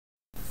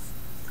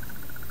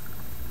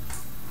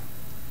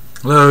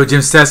Hello, Jim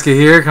Steska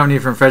here, coming to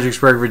you from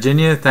Fredericksburg,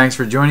 Virginia. Thanks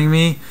for joining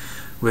me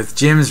with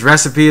Jim's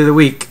Recipe of the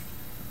Week.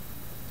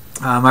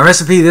 My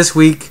recipe this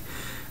week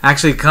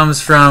actually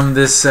comes from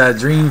this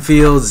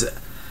Dreamfields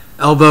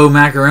Elbow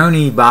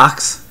Macaroni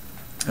box.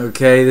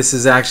 Okay, this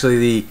is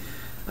actually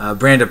the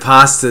brand of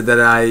pasta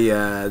that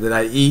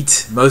I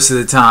eat most of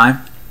the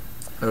time.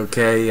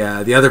 Okay,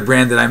 the other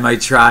brand that I might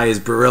try is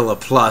Barilla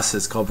Plus.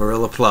 It's called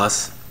Barilla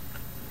Plus.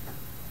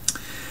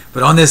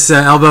 But on this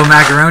Elbow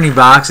Macaroni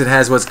box, it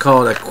has what's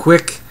called a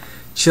quick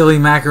chili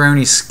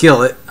macaroni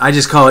skillet. I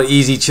just call it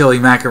easy chili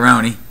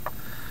macaroni.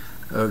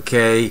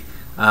 Okay,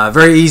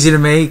 very easy to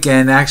make,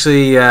 and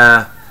actually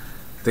the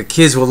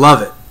kids will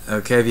love it.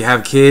 Okay, if you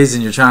have kids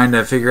and you're trying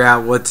to figure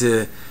out what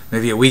to,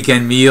 maybe a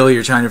weekend meal,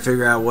 you're trying to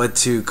figure out what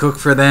to cook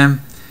for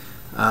them,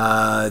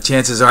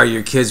 chances are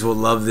your kids will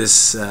love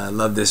this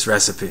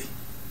recipe.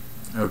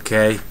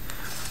 Okay.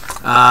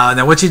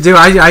 Now what you do,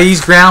 I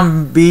use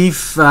ground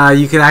beef.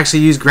 You could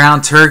actually use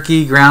ground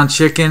turkey, ground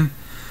chicken,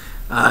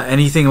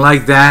 anything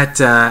like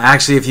that.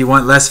 Actually, if you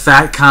want less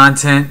fat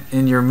content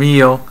in your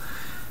meal,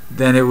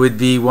 then it would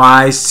be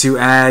wise to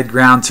add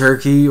ground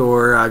turkey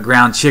or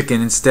ground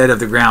chicken instead of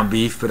the ground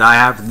beef. But I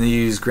happen to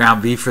use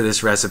ground beef for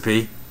this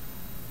recipe.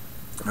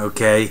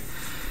 Okay.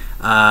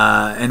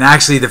 And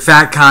actually the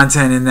fat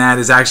content in that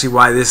is actually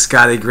why this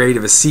got a grade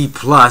of a C+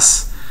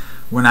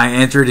 when I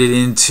entered it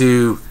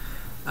into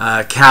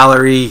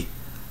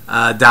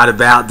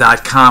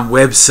calorie.about.com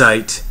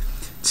website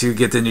to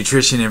get the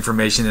nutrition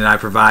information that I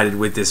provided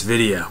with this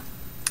video.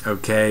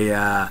 Okay,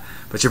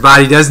 but your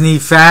body does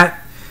need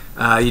fat.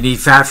 You need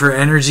fat for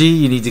energy.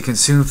 You need to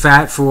consume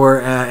fat for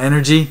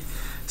energy.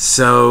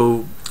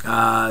 So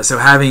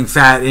having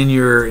fat in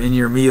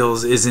your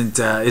meals isn't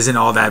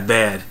all that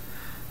bad,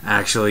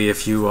 actually,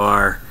 if you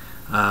are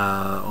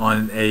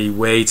on a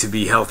way to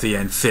be healthy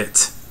and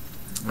fit.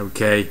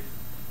 Okay.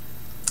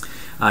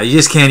 You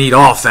just can't eat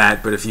all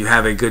fat, but if you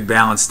have a good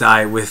balanced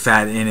diet with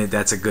fat in it,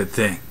 that's a good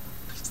thing.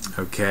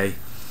 Okay.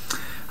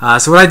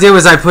 So what I did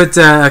was I put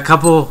a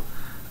couple,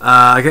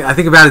 I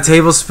think about a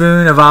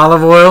tablespoon of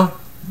olive oil.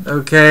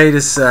 Okay,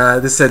 this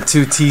said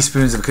 2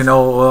 teaspoons of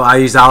canola oil. I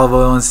used olive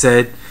oil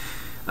instead.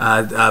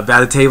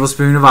 About a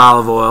tablespoon of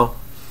olive oil,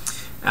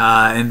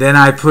 and then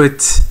I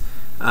put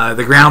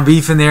the ground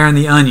beef in there and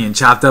the onion,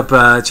 chopped up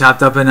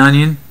an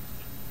onion.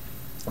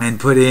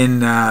 And put in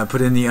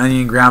the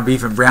onion, ground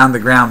beef, and brown the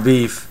ground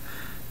beef.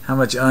 How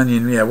much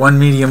onion? Yeah, 1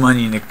 medium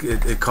onion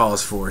it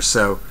calls for.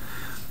 So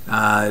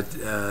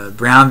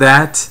brown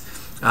that.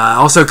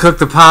 Also cook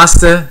the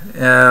pasta.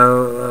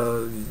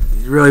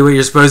 Really what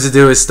you're supposed to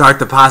do is start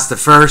the pasta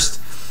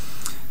first.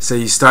 So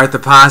you start the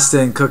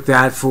pasta and cook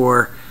that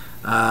for,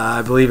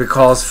 I believe it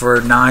calls for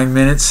 9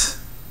 minutes.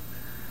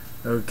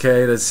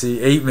 Okay, let's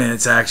see, 8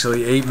 minutes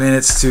actually. 8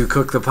 minutes to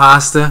cook the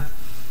pasta.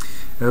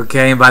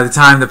 Okay, and by the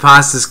time the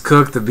pasta's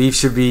cooked, the beef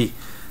should be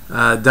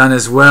done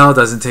as well.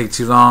 Doesn't take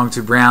too long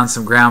to brown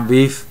some ground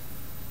beef.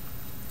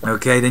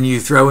 Okay, then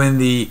you throw in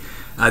the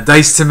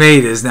diced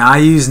tomatoes. Now I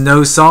use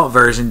no salt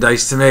version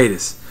diced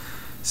tomatoes.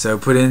 So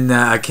put in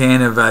a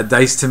can of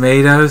diced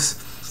tomatoes.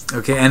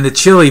 Okay, and the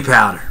chili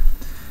powder.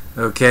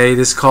 Okay,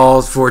 this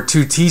calls for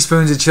 2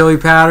 teaspoons of chili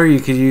powder. You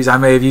could use, I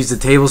may have used a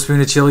tablespoon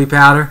of chili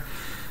powder,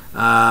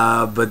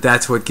 but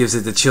that's what gives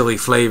it the chili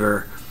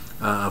flavor,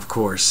 of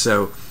course.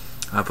 So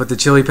put the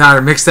chili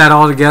powder, mix that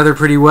all together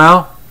pretty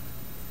well.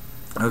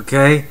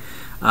 Okay,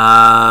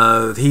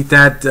 heat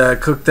that,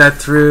 cook that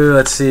through,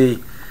 let's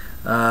see,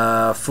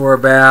 for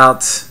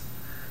about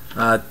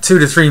 2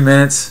 to 3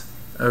 minutes.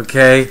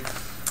 Okay,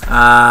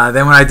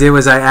 then what I did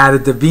was I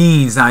added the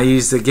beans. Now I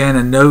used again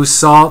a no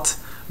salt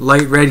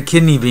light red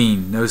kidney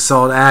bean, no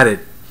salt added.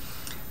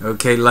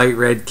 Okay, light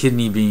red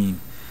kidney bean,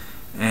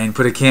 and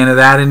put a can of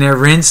that in there,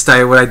 rinsed.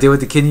 What I did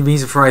with the kidney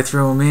beans before I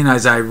threw them in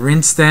is I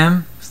rinsed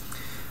them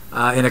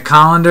in a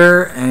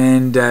colander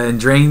and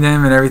drain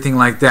them and everything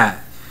like that.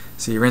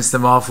 So you rinse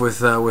them off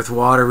with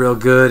water real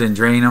good and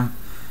drain them,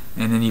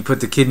 and then you put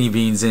the kidney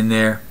beans in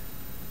there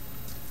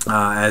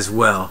as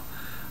well.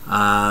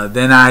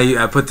 Then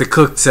I put the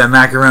cooked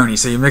macaroni.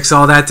 So you mix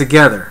all that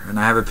together, and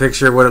I have a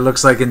picture of what it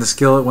looks like in the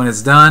skillet when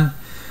it's done.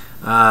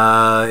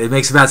 It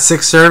makes about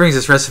 6 servings.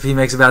 This recipe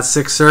makes about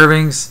 6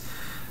 servings.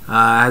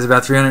 Has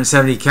about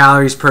 370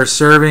 calories per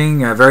serving.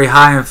 Very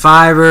high in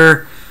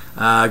fiber.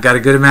 Got a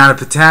good amount of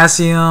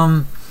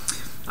potassium,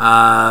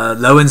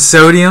 low in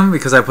sodium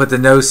because I put the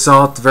no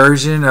salt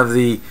version of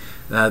the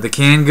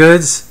canned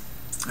goods.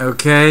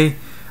 Okay,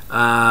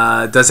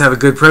 does have a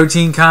good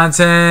protein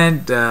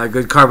content,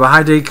 good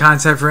carbohydrate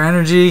content for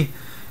energy,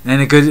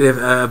 and a good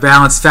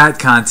balanced fat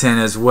content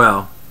as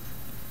well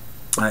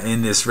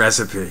in this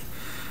recipe.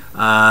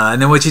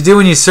 And then what you do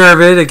when you serve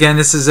it, again,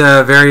 this is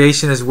a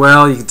variation as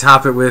well. You can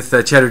top it with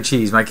cheddar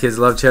cheese. My kids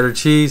love cheddar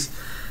cheese,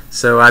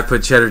 so I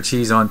put cheddar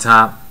cheese on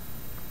top.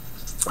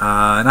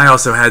 And I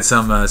also had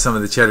some of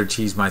the cheddar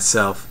cheese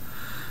myself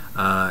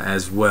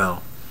as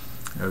well.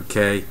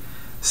 Okay,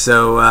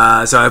 so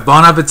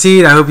bon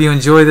appetit. I hope you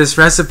enjoy this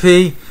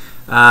recipe.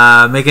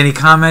 Make any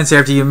comments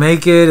after you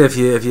make it. If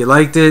you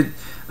liked it,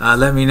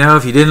 let me know.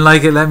 If you didn't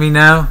like it, let me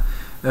know.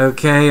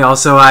 Okay,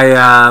 also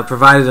I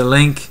provided a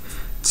link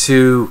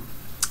to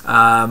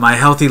my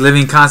healthy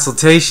living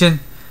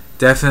consultation.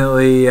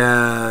 Definitely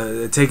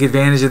take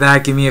advantage of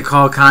that. Give me a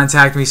call,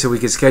 contact me so we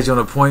could schedule an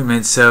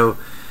appointment so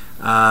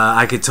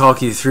I could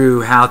talk you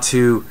through how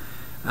to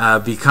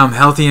become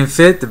healthy and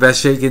fit,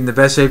 get in the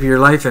best shape of your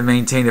life, and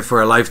maintain it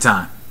for a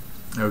lifetime.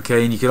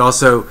 Okay, and you could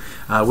also,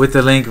 with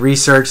the link,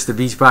 research the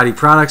Beachbody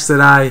products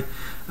that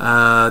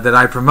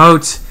I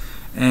promote,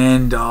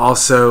 and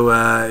also,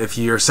 if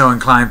you're so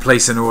inclined,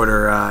 place an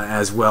order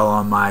as well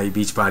on my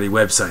Beachbody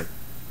website.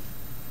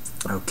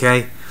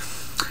 Okay,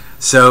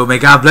 so may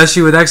God bless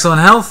you with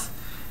excellent health,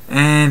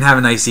 and have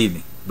a nice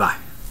evening. Bye.